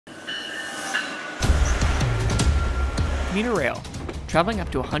Commuter Rail, traveling up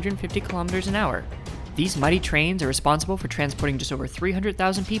to 150 kilometers an hour. These mighty trains are responsible for transporting just over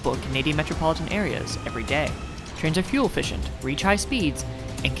 300,000 people in Canadian metropolitan areas every day. Trains are fuel efficient, reach high speeds,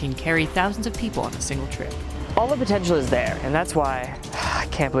 and can carry thousands of people on a single trip. All the potential is there, and that's why, I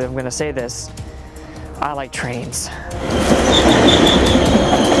can't believe I'm going to say this, I like trains.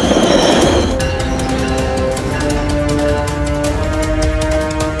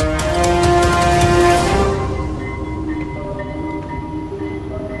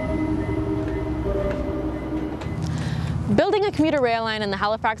 Building a commuter rail line in the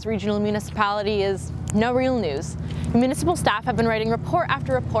Halifax Regional Municipality is no real news. Municipal staff have been writing report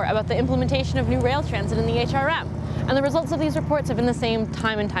after report about the implementation of new rail transit in the HRM, and the results of these reports have been the same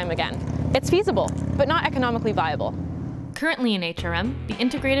time and time again. It's feasible, but not economically viable. Currently in HRM, the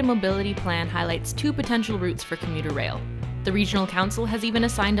Integrated Mobility Plan highlights two potential routes for commuter rail. The Regional Council has even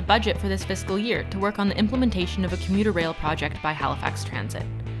assigned a budget for this fiscal year to work on the implementation of a commuter rail project by Halifax Transit.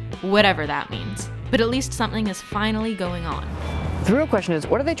 Whatever that means. But at least something is finally going on. The real question is,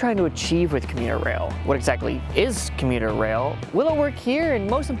 what are they trying to achieve with commuter rail? What exactly is commuter rail? Will it work here? And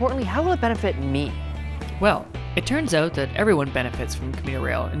most importantly, how will it benefit me? Well, it turns out that everyone benefits from commuter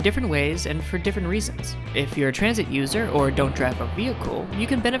rail in different ways and for different reasons. If you're a transit user or don't drive a vehicle, you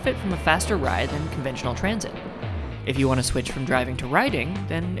can benefit from a faster ride than conventional transit. If you want to switch from driving to riding,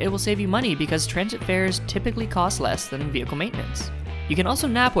 then it will save you money because transit fares typically cost less than vehicle maintenance. You can also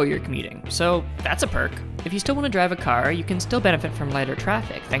nap while you're commuting, so that's a perk. If you still want to drive a car, you can still benefit from lighter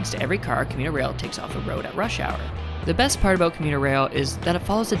traffic thanks to every car commuter rail takes off the road at rush hour. The best part about commuter rail is that it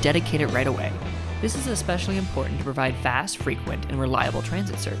follows a dedicated right-of-way. This is especially important to provide fast, frequent, and reliable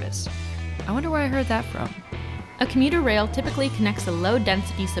transit service. I wonder where I heard that from. A commuter rail typically connects a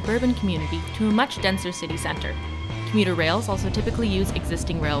low-density suburban community to a much denser city center. Commuter rails also typically use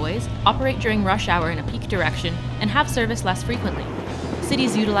existing railways, operate during rush hour in a peak direction, and have service less frequently.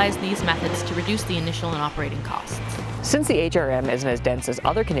 Cities utilize these methods to reduce the initial and operating costs. Since the HRM isn't as dense as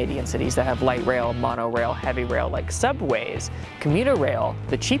other Canadian cities that have light rail, monorail, heavy rail like subways, commuter rail,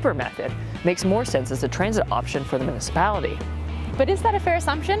 the cheaper method, makes more sense as a transit option for the municipality. But is that a fair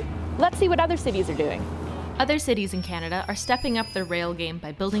assumption? Let's see what other cities are doing. Other cities in Canada are stepping up their rail game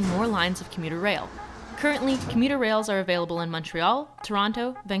by building more lines of commuter rail. Currently, commuter rails are available in Montreal,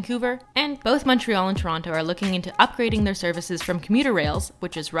 Toronto, Vancouver, and both Montreal and Toronto are looking into upgrading their services from commuter rails,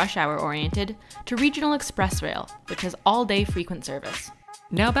 which is rush hour oriented, to regional express rail, which has all-day frequent service.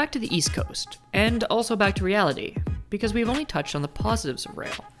 Now back to the East Coast, and also back to reality, because we've only touched on the positives of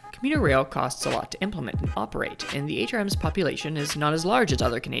rail. Commuter rail costs a lot to implement and operate, and the HRM's population is not as large as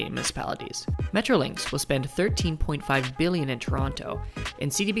other Canadian municipalities. Metrolinx will spend $13.5 billion in Toronto,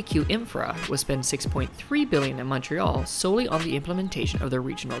 and CDBQ Infra will spend $6.3 billion in Montreal solely on the implementation of their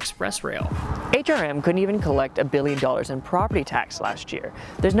regional express rail. HRM couldn't even collect $1 billion in property tax last year.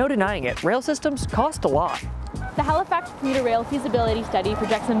 There's no denying it, rail systems cost a lot. The Halifax Commuter Rail feasibility study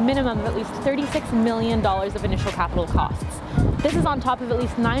projects a minimum of at least $36 million of initial capital costs. This is on top of at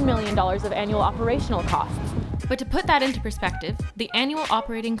least $9 million of annual operational costs. But to put that into perspective, the annual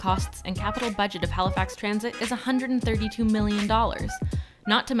operating costs and capital budget of Halifax Transit is $132 million.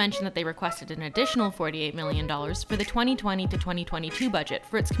 Not to mention that they requested an additional $48 million for the 2020 to 2022 budget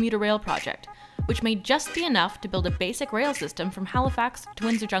for its commuter rail project, which may just be enough to build a basic rail system from Halifax to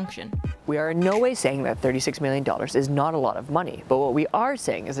Windsor Junction. We are in no way saying that $36 million is not a lot of money, but what we are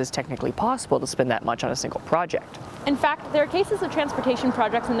saying is it's technically possible to spend that much on a single project. In fact, there are cases of transportation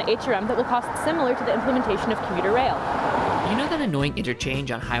projects in the HRM that will cost similar to the implementation of commuter rail. You know that annoying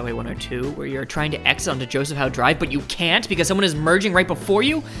interchange on Highway 102 where you're trying to exit onto Joseph Howe Drive but you can't because someone is merging right before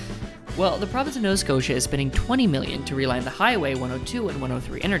you? Well, the province of Nova Scotia is spending $20 million to reline the Highway 102 and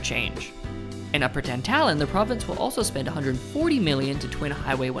 103 interchange. In Upper Tantallon, the province will also spend $140 million to twin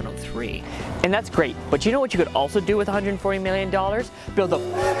Highway 103. And that's great, but you know what you could also do with $140 million? Build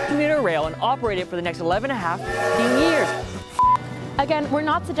a commuter rail and operate it for the next 11 and a half years. Again, we're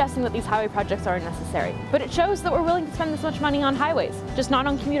not suggesting that these highway projects are unnecessary, but it shows that we're willing to spend this much money on highways, just not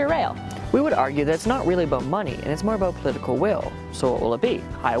on commuter rail. We would argue that it's not really about money, and it's more about political will. So what will it be?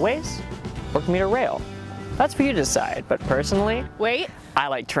 Highways or commuter rail? That's for you to decide, but personally, Wait. I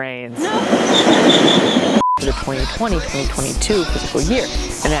like trains. No. For the 2020-2022 fiscal year,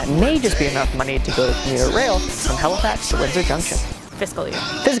 and that may just be enough money to build a commuter rail from Halifax to Windsor Junction. Fiscal year.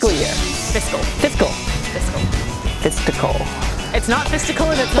 Fiscal year. Fiscal. Fiscal. Fiscal. Fistical. It's not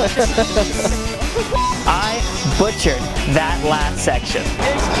fistical and it's not fistical. I butchered that last section.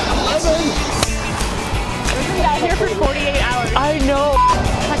 We've been out here for 48 hours. I know.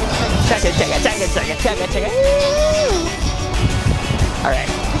 Check it. All right.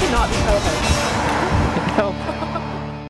 We did not be co-hosts.